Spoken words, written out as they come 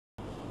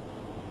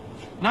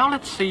Now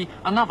let's see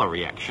another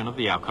reaction of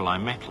the alkali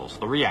metals,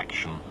 the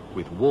reaction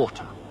with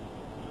water.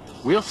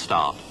 We'll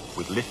start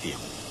with lithium.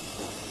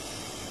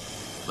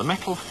 The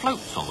metal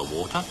floats on the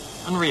water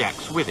and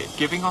reacts with it,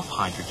 giving off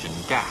hydrogen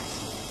gas.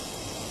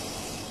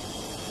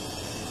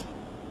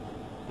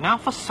 Now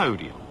for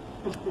sodium.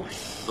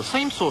 The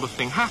same sort of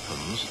thing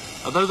happens,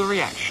 although the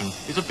reaction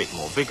is a bit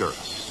more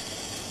vigorous.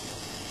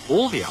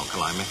 All the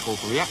alkali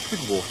metals react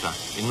with water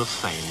in the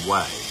same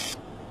way.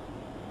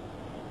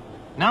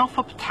 Now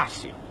for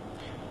potassium.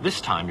 This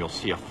time you'll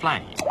see a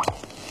flame.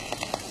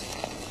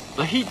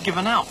 The heat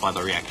given out by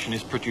the reaction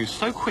is produced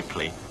so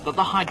quickly that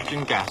the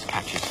hydrogen gas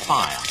catches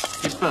fire.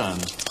 It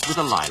burns with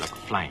a lilac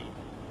flame.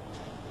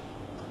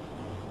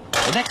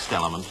 The next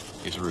element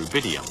is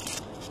rubidium.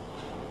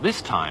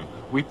 This time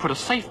we put a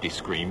safety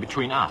screen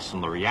between us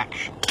and the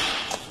reaction.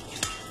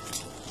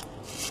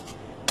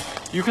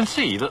 You can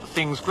see that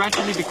things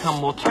gradually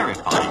become more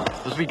terrifying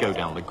as we go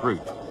down the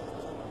group.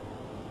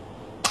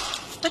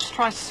 Let's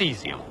try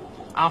cesium,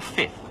 our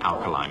fifth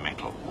alkali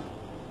metal.